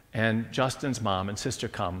 And Justin's mom and sister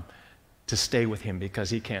come to stay with him because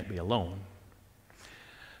he can't be alone.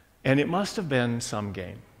 And it must have been some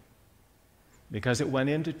game because it went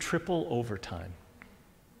into triple overtime.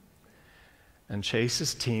 And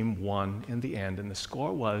Chase's team won in the end, and the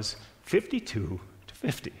score was 52-50.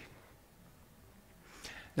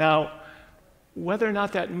 Now, whether or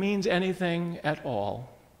not that means anything at all,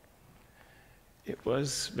 it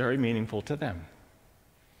was very meaningful to them.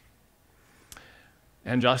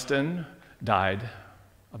 And Justin died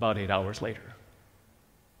about 8 hours later.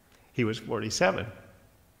 He was 47.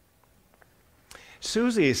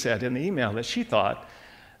 Susie said in the email that she thought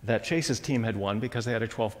that Chase's team had won because they had a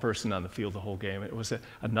 12th person on the field the whole game. It was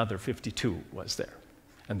another 52 was there.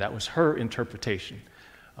 And that was her interpretation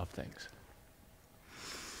of things.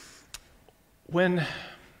 When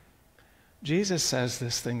Jesus says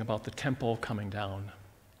this thing about the temple coming down,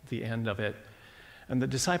 the end of it, and the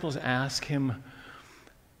disciples ask him,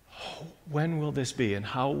 when will this be, and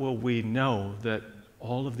how will we know that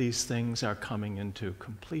all of these things are coming into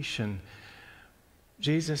completion?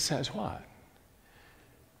 Jesus says what?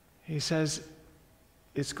 He says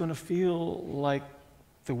it's going to feel like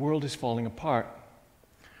the world is falling apart,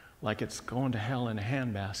 like it's going to hell in a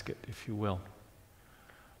handbasket, if you will.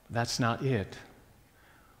 That's not it.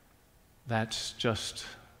 That's just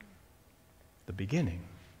the beginning.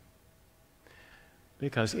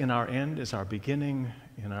 Because in our end is our beginning,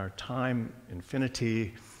 in our time,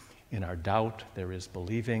 infinity, in our doubt, there is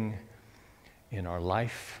believing, in our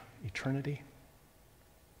life, eternity.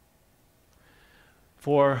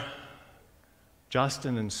 For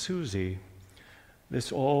Justin and Susie,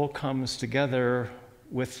 this all comes together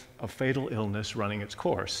with a fatal illness running its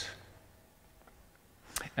course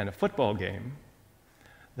and a football game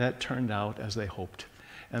that turned out as they hoped,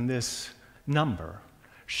 and this number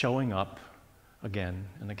showing up again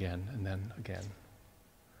and again and then again.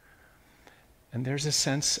 And there's a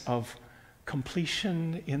sense of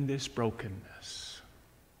completion in this brokenness.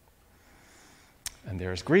 And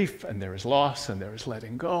there is grief, and there is loss, and there is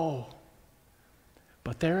letting go.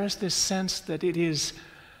 But there is this sense that it is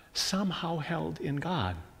somehow held in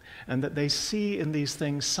God, and that they see in these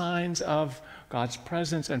things signs of God's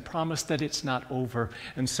presence and promise that it's not over.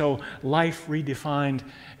 And so life redefined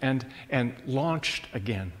and launched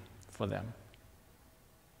again for them.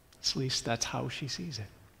 At least that's how she sees it.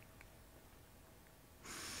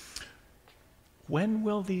 When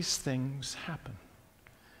will these things happen?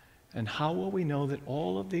 And how will we know that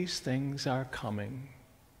all of these things are coming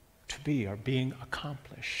to be, are being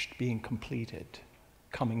accomplished, being completed,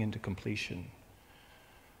 coming into completion?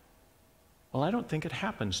 Well, I don't think it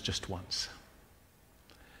happens just once.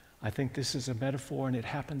 I think this is a metaphor, and it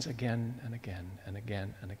happens again and again and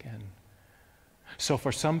again and again. So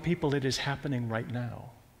for some people, it is happening right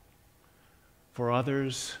now. For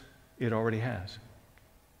others, it already has.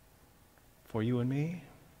 For you and me,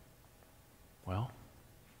 well,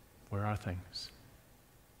 where are things?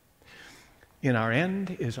 In our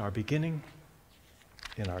end is our beginning.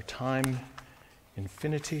 In our time,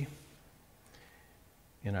 infinity.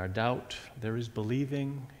 In our doubt, there is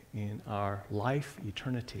believing. In our life,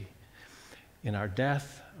 eternity. In our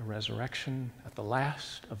death, a resurrection. At the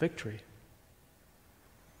last, a victory.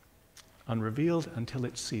 Unrevealed until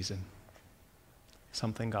its season.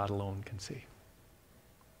 Something God alone can see.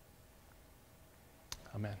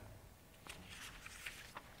 Amen.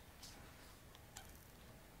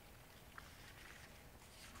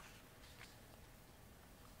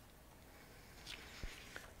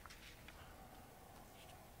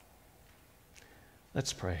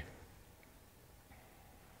 Let's pray.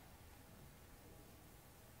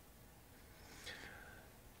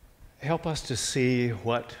 Help us to see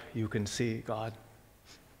what you can see, God.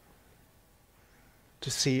 To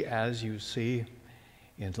see as you see,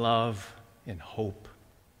 in love, in hope,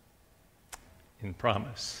 in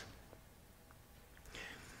promise.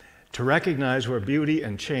 To recognize where beauty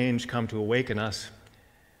and change come to awaken us,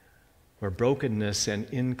 where brokenness and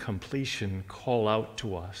incompletion call out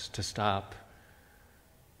to us to stop,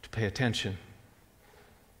 to pay attention,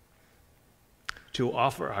 to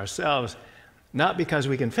offer ourselves, not because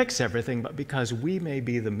we can fix everything, but because we may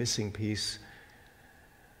be the missing piece,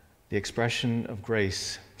 the expression of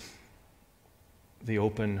grace, the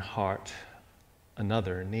open heart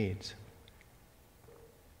another needs.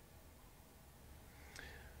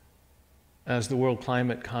 As the World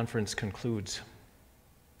Climate Conference concludes,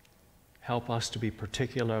 help us to be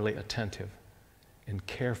particularly attentive and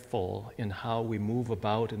careful in how we move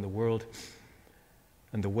about in the world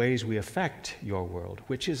and the ways we affect your world,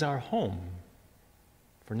 which is our home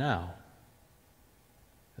for now,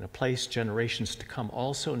 and a place generations to come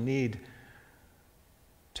also need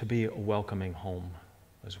to be a welcoming home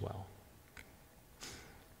as well.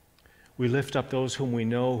 We lift up those whom we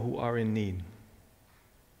know who are in need,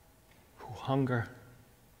 who hunger,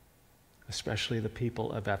 especially the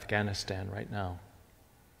people of Afghanistan right now.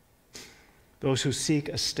 Those who seek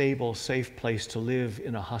a stable, safe place to live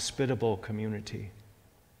in a hospitable community.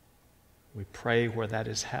 We pray where that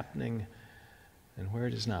is happening and where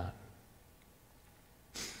it is not.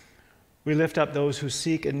 We lift up those who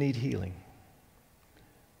seek and need healing.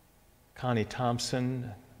 Connie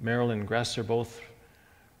Thompson, Marilyn Gresser, both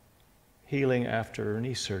healing after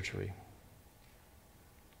knee surgery.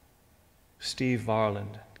 Steve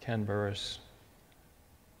Varland, Ken Burris.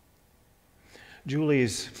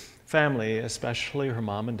 Julie's family, especially her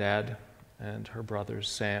mom and dad and her brothers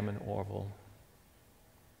Sam and Orville.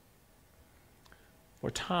 Or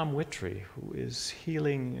Tom Wittry, who is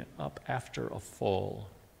healing up after a fall.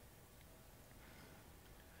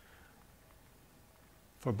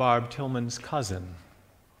 for Barb Tillman's cousin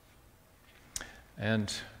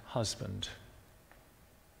and husband.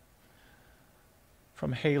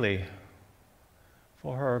 From Haley,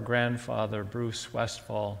 for her grandfather, Bruce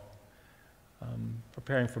Westfall,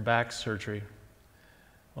 preparing for back surgery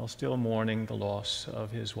while still mourning the loss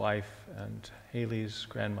of his wife and Haley's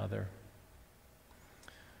grandmother.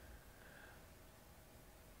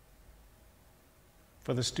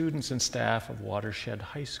 For the students and staff of Watershed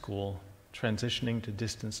High School transitioning to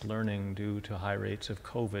distance learning due to high rates of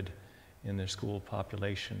COVID in their school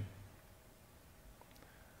population.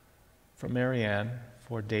 For Marianne,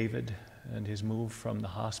 for David and his move from the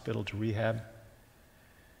hospital to rehab.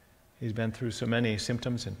 He's been through so many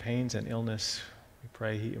symptoms and pains and illness. We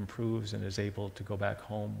pray he improves and is able to go back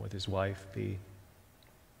home with his wife, Bea.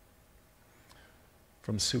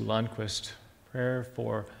 From Sue Lundquist, prayer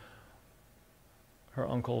for her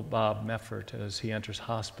uncle Bob Meffert as he enters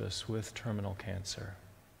hospice with terminal cancer.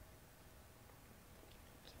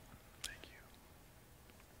 Thank you.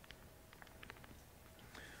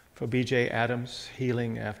 For B.J. Adams,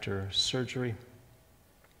 healing after surgery.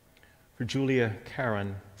 For Julia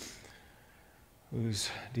Karen, who's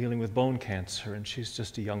dealing with bone cancer, and she's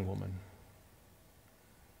just a young woman.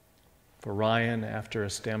 For Ryan, after a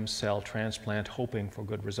stem cell transplant, hoping for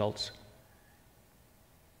good results.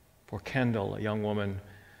 For Kendall, a young woman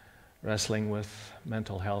wrestling with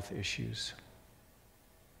mental health issues.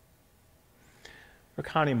 For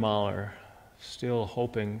Connie Mahler, still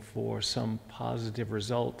hoping for some positive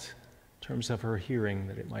result in terms of her hearing,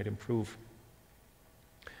 that it might improve.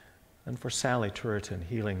 And for Sally Turreton,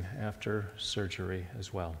 healing after surgery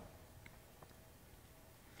as well.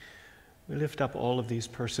 We lift up all of these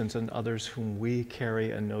persons and others whom we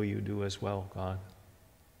carry and know you do as well, God.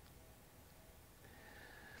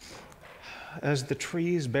 As the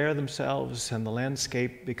trees bare themselves and the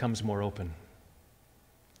landscape becomes more open,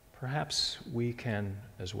 perhaps we can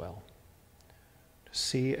as well. To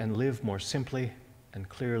see and live more simply and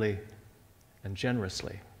clearly and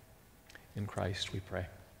generously. In Christ we pray.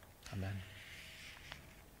 Amen.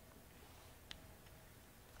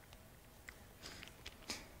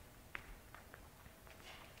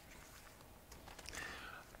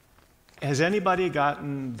 Has anybody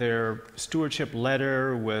gotten their stewardship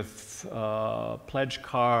letter with pledge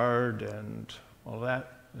card and all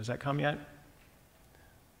that? Has that come yet?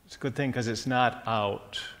 It's a good thing because it's not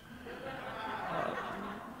out.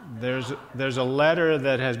 There's a letter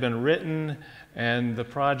that has been written and the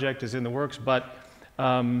project is in the works, but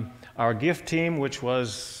our gift team, which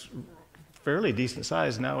was fairly decent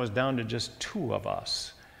size, now is down to just 2 of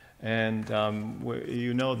us. And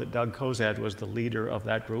you know that Doug Kozad was the leader of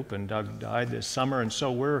that group, and Doug died this summer, and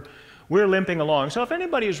so we're limping along. So if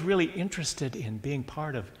anybody is really interested in being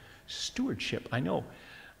part of stewardship, I know,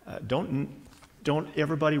 don't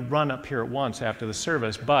everybody run up here at once after the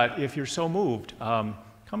service, but if you're so moved, come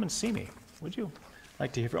and see me, would you?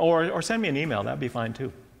 Like to hear, or send me an email, that'd be fine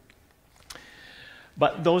too.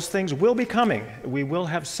 But those things will be coming. We will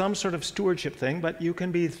have some sort of stewardship thing, but you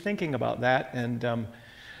can be thinking about that, and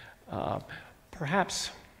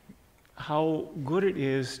perhaps how good it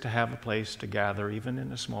is to have a place to gather, even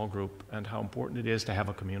in a small group, and how important it is to have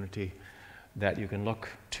a community that you can look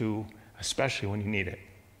to, especially when you need it.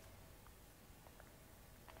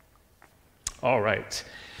 All right.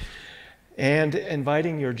 And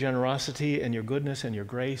inviting your generosity and your goodness and your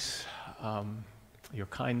grace, your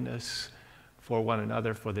kindness for one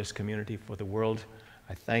another, for this community, for the world.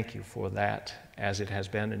 I thank you for that, as it has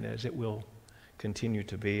been and as it will continue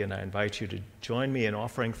to be, and I invite you to join me in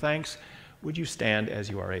offering thanks. Would you stand as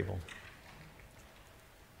you are able?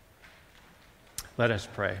 Let us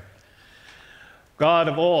pray. God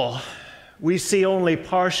of all, we see only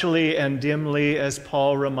partially and dimly, as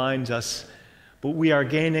Paul reminds us, but we are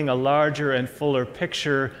gaining a larger and fuller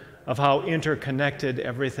picture of how interconnected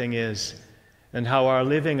everything is and how our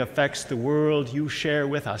living affects the world you share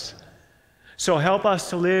with us. So help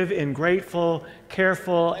us to live in grateful,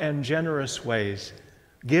 careful, and generous ways,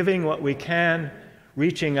 giving what we can,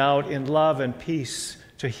 reaching out in love and peace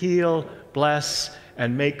to heal, bless,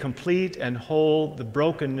 and make complete and whole the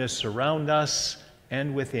brokenness around us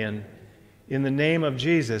and within. In the name of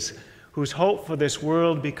Jesus, whose hope for this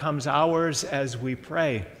world becomes ours as we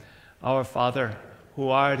pray. Our Father, who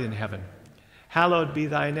art in heaven, hallowed be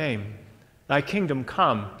thy name. Thy kingdom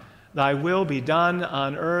come. Thy will be done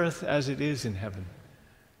on earth as it is in heaven.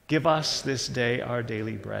 Give us this day our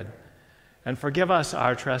daily bread, and forgive us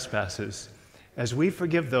our trespasses, as we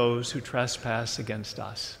forgive those who trespass against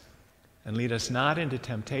us. And lead us not into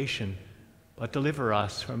temptation, but deliver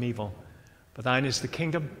us from evil. For thine is the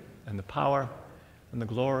kingdom, and the power, and the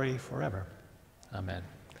glory forever. Amen.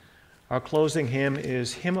 Our closing hymn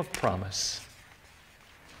is Hymn of Promise.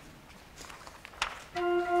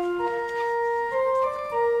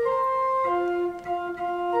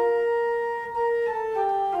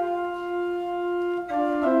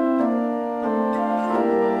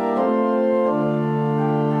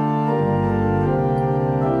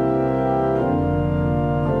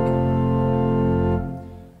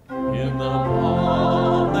 In the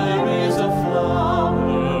palm there is a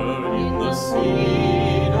flower, in the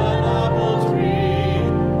seed an apple tree,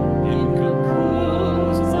 in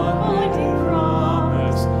cocoons a hiding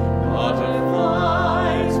promise,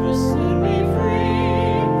 butterflies will soon be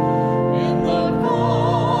free. In the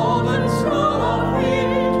golden snow of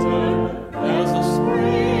winter there's a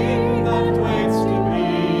spring that waits to be,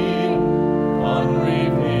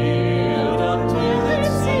 unrevealed until its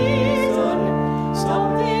season,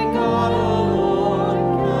 something God alone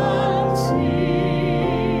can see.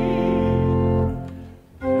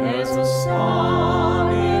 There's a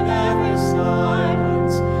song in every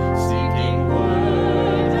silence, seeking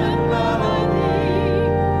word and melody.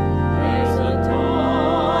 There's a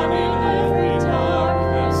dawn in every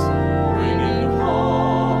darkness, bringing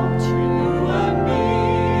hope to you and me.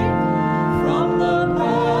 From the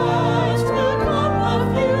past will come the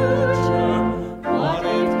future, what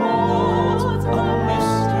it holds a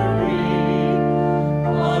mystery,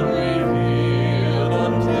 unrevealed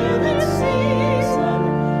until its season,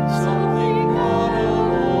 something God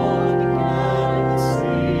alone can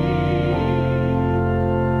see.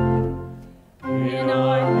 In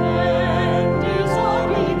our hand is our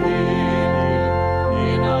beginning,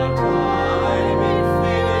 in our time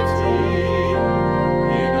infinity,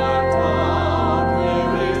 in our doubt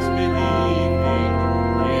there is believing,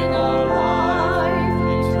 in our life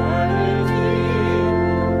eternity,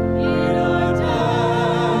 in our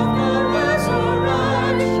death the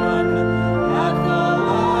resurrection, at the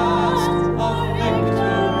last a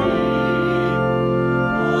victory,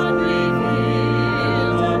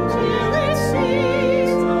 unrevealed until its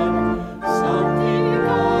season, something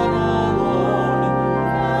God alone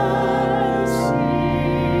can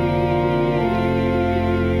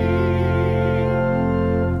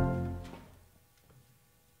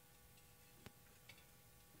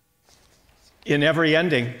see. In every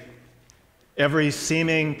ending, every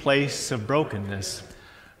seeming place of brokenness,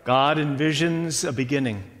 God envisions a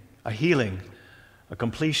beginning, a healing, a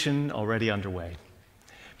completion already underway.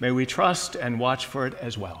 May we trust and watch for it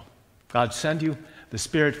as well. God send you, the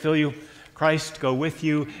Spirit fill you, Christ go with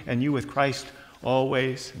you, and you with Christ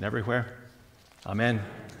always and everywhere. Amen.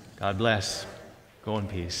 God bless. Go in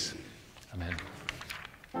peace. Amen.